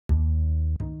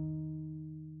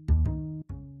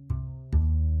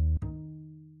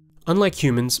Unlike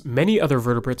humans, many other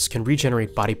vertebrates can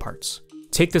regenerate body parts.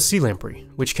 Take the sea lamprey,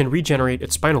 which can regenerate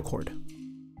its spinal cord.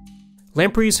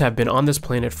 Lampreys have been on this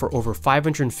planet for over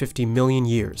 550 million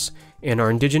years and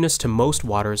are indigenous to most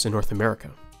waters in North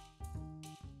America.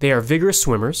 They are vigorous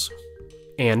swimmers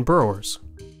and burrowers.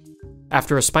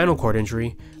 After a spinal cord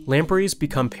injury, lampreys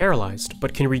become paralyzed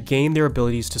but can regain their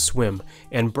abilities to swim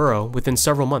and burrow within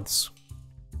several months.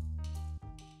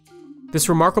 This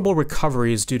remarkable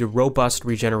recovery is due to robust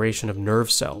regeneration of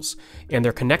nerve cells and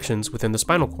their connections within the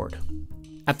spinal cord.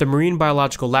 At the Marine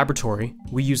Biological Laboratory,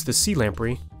 we use the sea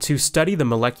lamprey to study the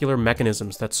molecular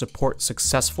mechanisms that support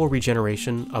successful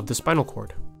regeneration of the spinal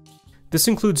cord. This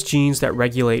includes genes that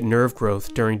regulate nerve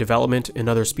growth during development in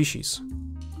other species.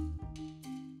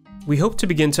 We hope to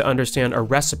begin to understand a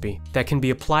recipe that can be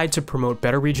applied to promote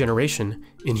better regeneration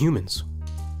in humans.